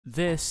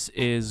This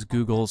is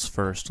Google's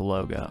first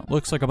logo.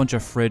 Looks like a bunch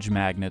of fridge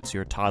magnets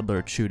your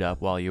toddler chewed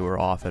up while you were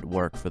off at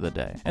work for the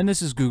day. And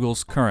this is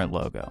Google's current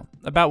logo.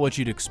 About what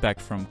you'd expect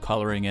from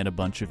coloring in a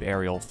bunch of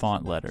Arial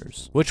font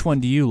letters. Which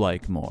one do you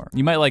like more?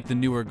 You might like the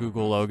newer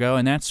Google logo,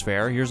 and that's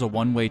fair. Here's a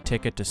one-way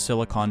ticket to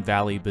Silicon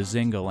Valley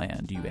Bazinga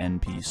Land, you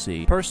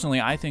NPC. Personally,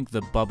 I think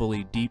the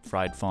bubbly,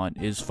 deep-fried font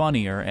is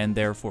funnier and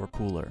therefore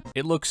cooler.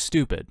 It looks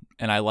stupid,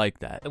 and I like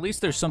that. At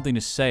least there's something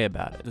to say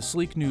about it. The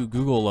sleek new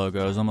Google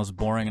logo is almost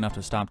boring enough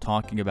to stop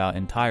talking about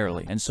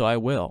entirely, and so I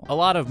will. A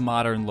lot of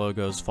modern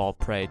logos fall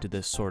prey to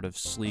this sort of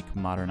sleek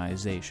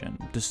modernization.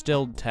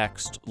 Distilled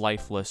text,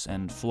 lifeless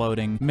and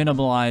floating,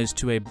 minimalized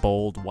to a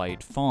bold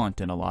white font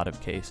in a lot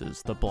of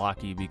cases. The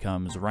blocky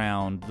becomes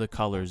round, the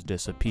colors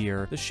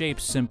disappear, the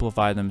shapes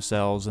simplify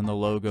themselves, and the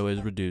logo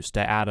is reduced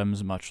to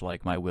atoms, much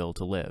like my will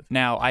to live.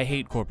 Now, I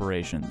hate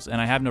corporations, and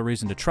I have no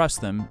reason to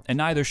trust them, and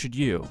neither should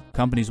you.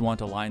 Companies want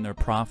to line their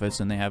profits,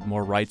 and they have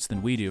more rights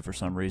than we do for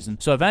some reason.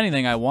 So if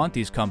anything, I want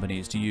these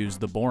companies to use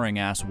the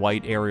boring-ass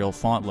white Arial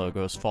font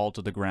logos fall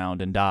to the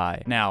ground and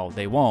die. Now,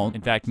 they won't.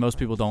 In fact, most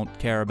people don't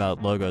care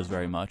about logos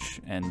very much,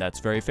 and that's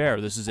very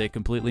fair. This is a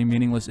completely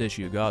meaningless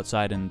issue. Go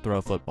outside and throw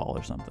a football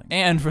or something.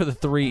 And for the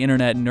 3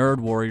 internet nerd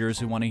warriors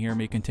who want to hear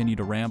me continue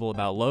to ramble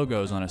about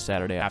logos on a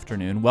Saturday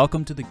afternoon,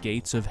 welcome to the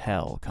gates of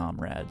hell,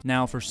 comrade.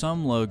 Now, for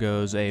some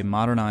logos, a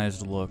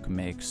modernized look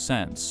makes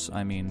sense.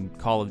 I mean,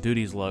 Call of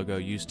Duty's logo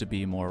used to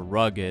be more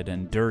rugged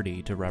and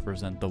dirty to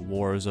represent the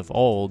wars of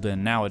old,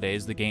 and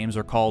nowadays the games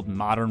are called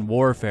Modern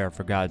Warfare,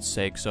 for God's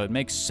sake, so it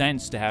makes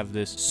sense to have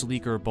this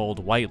sleeker,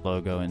 bold white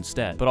logo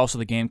instead. But also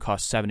the game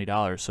costs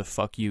 $70, so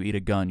fuck you, eat a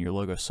gun, your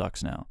logo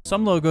sucks now.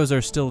 Some logos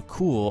are still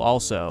cool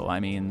also. I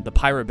mean, the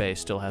Pirate Bay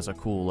still has a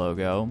cool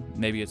logo.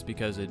 Maybe it's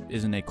because it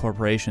isn't a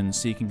corporation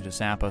seeking to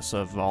sap us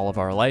of all of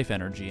our life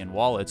energy and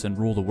wallets and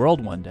rule the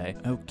world one day.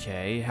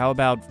 Okay, how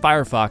about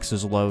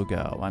Firefox's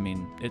logo? I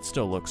mean, it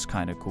still looks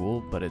kinda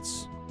cool, but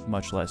it's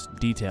much less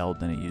detailed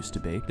than it used to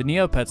be. The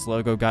Neopets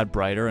logo got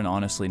brighter and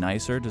honestly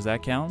nicer. Does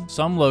that count?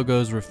 Some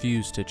logos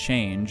refuse to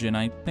change, and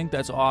I think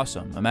that's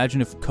awesome.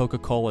 Imagine if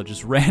Coca-Cola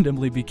just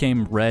randomly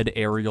became red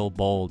Arial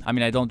bold. I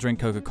mean, I don't drink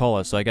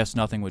Coca-Cola, so I guess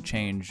nothing would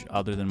change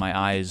other than my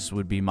eyes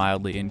would be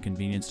mildly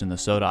inconvenienced in the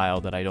soda aisle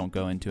that I don't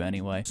go into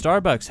anyway.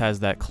 Starbucks has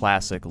that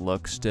classic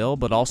look still,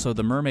 but also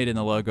the mermaid in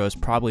the logo is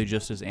probably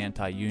just as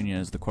anti-union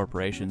as the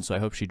corporation, so I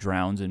hope she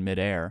drowns in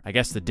midair. I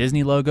guess the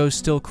Disney logo's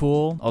still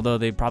cool, although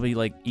they probably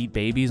like eat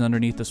babies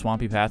underneath the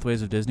swampy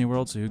pathways of Disney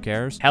World, so who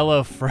cares?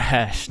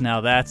 HelloFresh,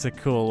 now that's a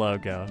cool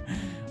logo.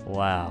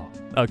 Wow.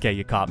 Okay,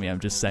 you caught me. I'm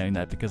just saying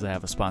that because I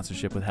have a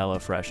sponsorship with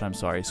HelloFresh. I'm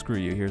sorry, screw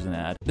you, here's an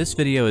ad. This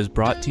video is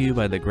brought to you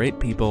by the great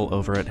people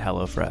over at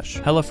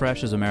HelloFresh.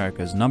 HelloFresh is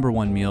America's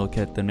 #1 meal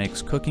kit that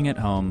makes cooking at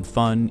home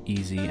fun,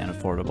 easy, and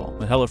affordable.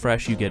 With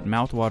HelloFresh, you get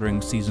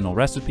mouth-watering seasonal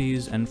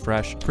recipes and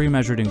fresh,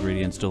 pre-measured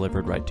ingredients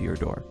delivered right to your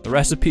door. The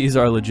recipes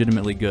are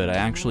legitimately good. I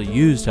actually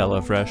used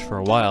HelloFresh for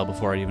a while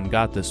before I even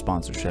got this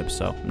sponsorship,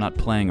 so I'm not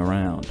playing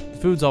around. The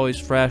food's always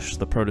fresh,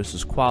 the produce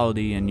is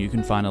quality, and you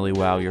can finally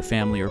wow your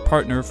family or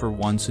partner for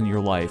once in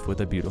your life with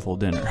a beautiful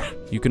dinner.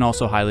 You can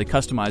also highly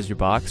customize your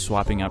box,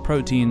 swapping out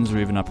proteins or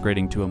even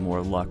upgrading to a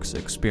more luxe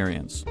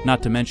experience.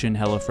 Not to mention,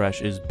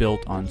 HelloFresh is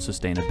built on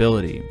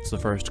sustainability. It's the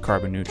first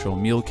carbon-neutral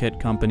meal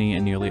kit company,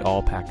 and nearly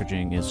all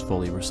packaging is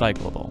fully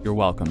recyclable. You're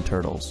welcome,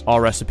 turtles.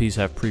 All recipes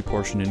have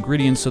pre-portioned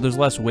ingredients, so there's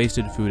less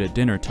wasted food at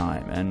dinner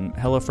time, and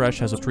HelloFresh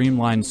has a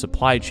streamlined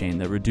supply chain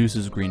that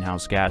reduces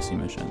greenhouse gas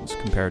emissions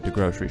compared to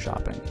grocery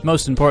shopping.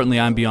 Most importantly,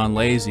 I'm beyond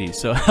lazy,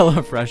 so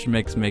HelloFresh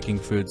makes making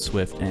food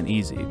swift and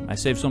easy. I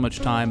save so much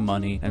time,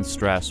 money, and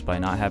stress by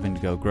not having to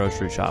go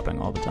grocery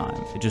shopping all the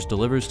time. It just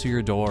delivers to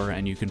your door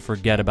and you can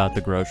forget about the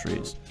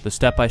groceries. The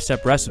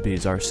step-by-step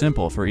recipes are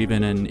simple for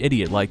even an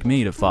idiot like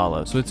me to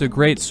follow, so it's a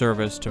great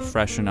service to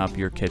freshen up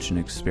your kitchen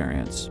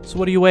experience. So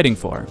what are you waiting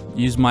for?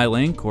 Use my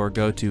link or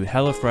go to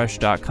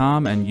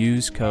hellofresh.com and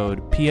use code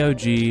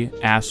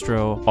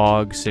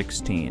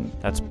POGASTROAUG16.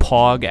 That's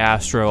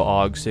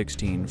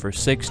POGASTROAUG16 for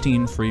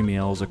 16 free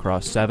meals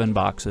across 7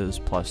 boxes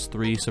plus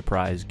 3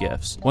 surprise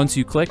gifts. Once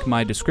you click,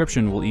 my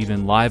description will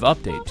even live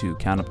update to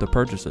count up the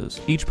purchases.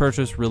 Each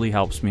purchase really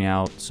helps me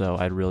out, so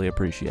I'd really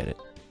appreciate it.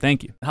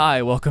 Thank you.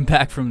 Hi, welcome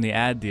back from the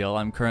ad deal.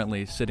 I'm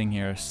currently sitting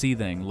here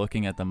seething,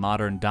 looking at the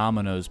modern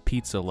Domino's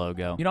pizza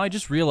logo. You know, I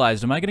just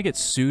realized, am I gonna get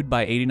sued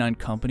by 89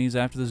 companies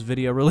after this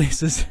video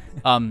releases?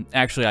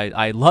 Actually,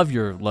 I love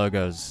your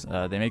logos.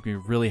 They make me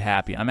really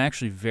happy. I'm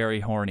actually very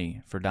horny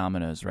for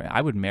Domino's, right?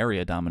 I would marry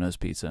a Domino's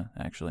pizza,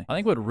 actually. I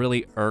think what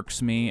really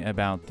irks me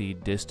about the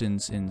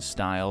distance in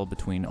style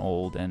between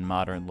old and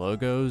modern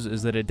logos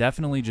is that it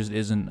definitely just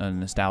isn't a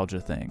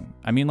nostalgia thing.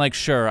 I mean, like,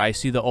 sure, I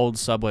see the old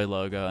Subway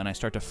logo and I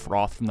start to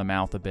froth from the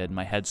mouth a bit and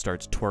my head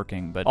starts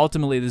twerking. But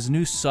ultimately, this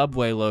new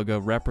Subway logo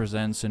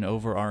represents an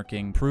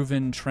overarching,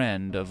 proven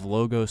trend of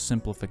logo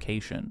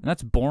simplification. And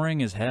that's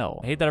boring as hell.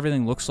 I hate that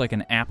everything looks like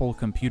an Apple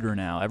computer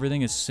now.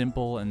 Everything is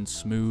simple and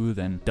smooth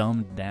and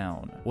dumbed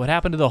down. What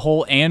happened to the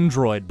whole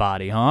Android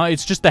body, huh?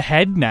 It's just the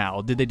head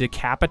now. Did they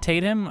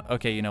decapitate him?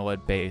 Okay, you know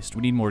what, based.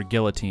 We need more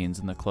guillotines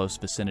in the close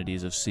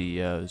vicinities of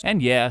CEOs.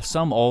 And yeah,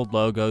 some old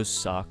logos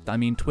sucked. I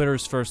mean,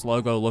 Twitter's first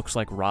logo looks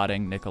like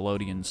rotting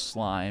Nickelodeon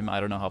slime. I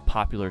don't know how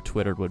popular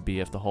Twitter would be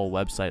if the whole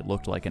website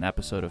looked like an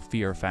episode of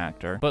Fear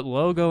Factor. But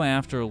logo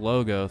after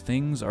logo,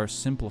 things are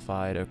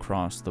simplified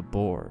across the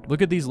board.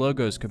 Look at these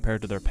logos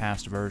compared to their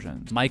past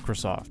versions.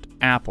 Microsoft,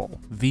 Apple,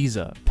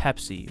 Visa,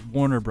 Pepsi,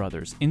 Warner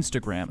Brothers,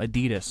 Instagram,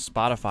 Adidas,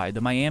 Spotify, the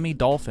Miami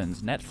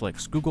Dolphins,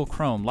 Netflix, Google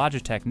Chrome,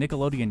 Logitech,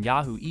 Nickelodeon,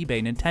 Yahoo,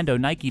 eBay, Nintendo,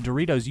 Nike,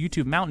 Doritos,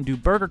 YouTube, Mountain Dew,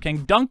 Burger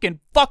King,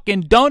 Dunkin'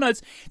 fucking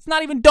Donuts. It's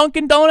not even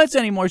Dunkin' Donuts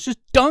anymore. It's just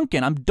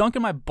Dunkin'. I'm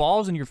dunking my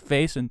balls in your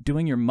face and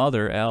doing your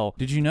mother L.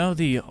 Did you know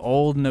the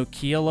old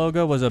Nokia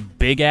logo was a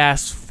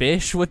big-ass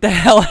fish? What the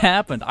hell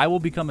happened? I will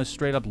become a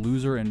straight-up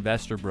loser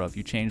investor, bro, if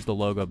you change the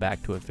logo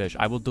back to a fish.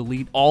 I will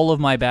delete all of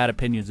my bad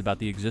opinions about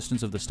the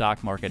existence of the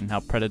stock market and how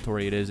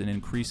predatory it is in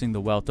increasing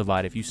the wealth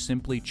divide if you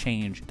simply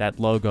change that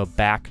logo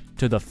back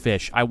to the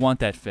fish. I want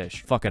that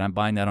fish. Fuck it, I'm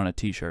buying that on a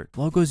t-shirt.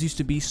 Logos used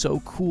to be so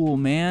cool,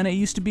 man. It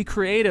used to be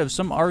creative.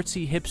 Some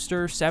artsy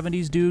hipster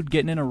 70s dude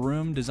getting in a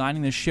room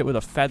designing this shit with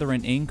a feather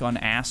and ink on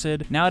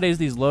acid. Nowadays,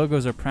 these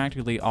logos are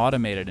practically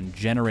automated and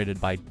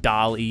generated by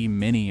DALL-E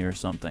Mini or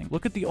something.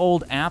 Look at the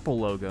old Apple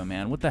logo,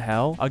 man. What the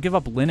hell? I'll give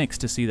up Linux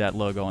to see that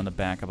logo on the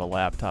back of a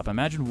laptop.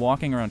 Imagine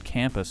walking around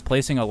campus,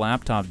 placing a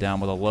laptop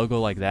down with a logo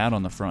like that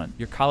on the front.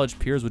 Your college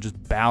peers would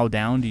just bow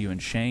down to you in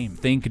shame.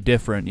 Think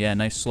different. Yeah,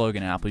 nice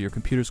slogan, Apple. Your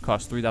computers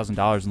cost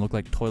 $3,000 and look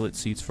like toilet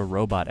seats for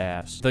robot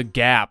ass. The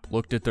Gap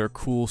looked at their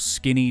cool,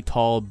 skinny,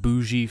 tall,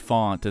 bougie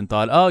font and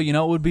thought, oh, you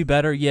know what would be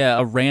better? Yeah,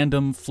 a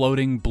random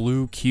floating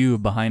blue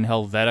cube behind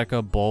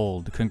Helvetica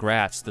Bold.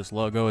 Congrats, this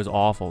logo is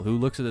awful. Who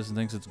looks at this and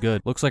thinks it's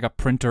good? Looks like a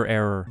printer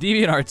error.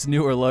 DeviantArt's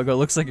newer logo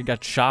looks like it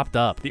got chopped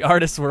up. The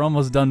artists were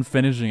almost done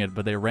finishing it,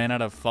 but they ran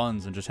out of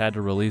funds and just had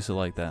to release it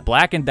like that.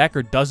 Black &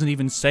 Decker doesn't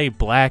even say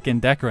Black &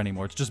 Decker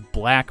anymore. It's just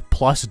Black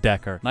plus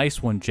Decker.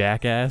 Nice one,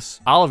 jackass.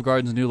 Olive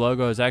Garden's new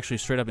logo is actually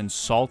straight up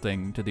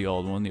insulting to the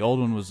old one. The old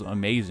one was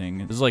amazing.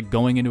 This is like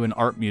going into an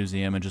art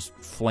museum and just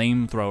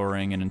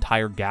flamethrowering an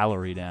entire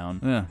gallery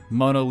down.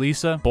 Mona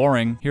Lisa?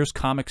 Boring. Here's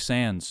Comic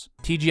Sans.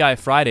 TGI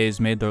Fridays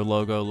made their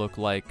logo look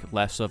like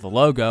less of a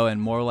logo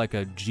and more like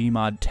a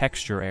Gmod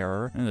texture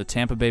error. And the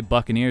Tampa Bay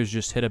Buccaneers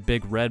just hit a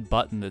big red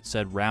button that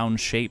said round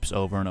shapes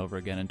over and over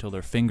again until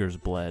their fingers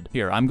bled.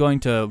 Here, I'm going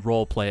to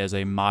roleplay as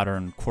a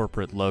modern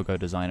corporate logo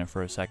designer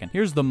for a second.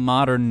 Here's the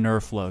modern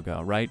Nerf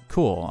logo, right?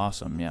 Cool,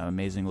 awesome, yeah,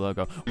 amazing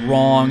logo.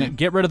 Wrong,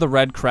 get rid of the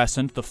red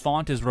crescent. The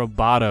font is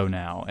Roboto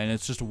now, and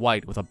it's just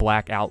white with a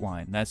black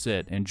outline. That's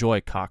it.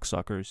 Enjoy,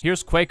 cocksuckers.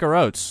 Here's Quaker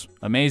Oats.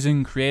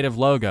 Amazing creative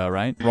logo,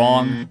 right?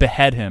 Wrong.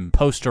 Behead him.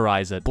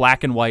 Posterize it.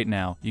 Black and white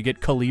now. You get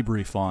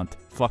Calibri font.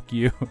 Fuck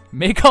you.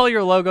 Make all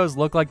your logos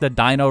look like the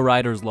Dino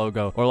Riders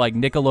logo or like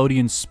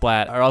Nickelodeon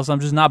Splat, or else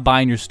I'm just not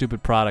buying your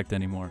stupid product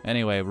anymore.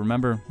 Anyway,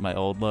 remember my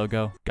old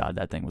logo? God,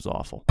 that thing was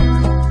awful.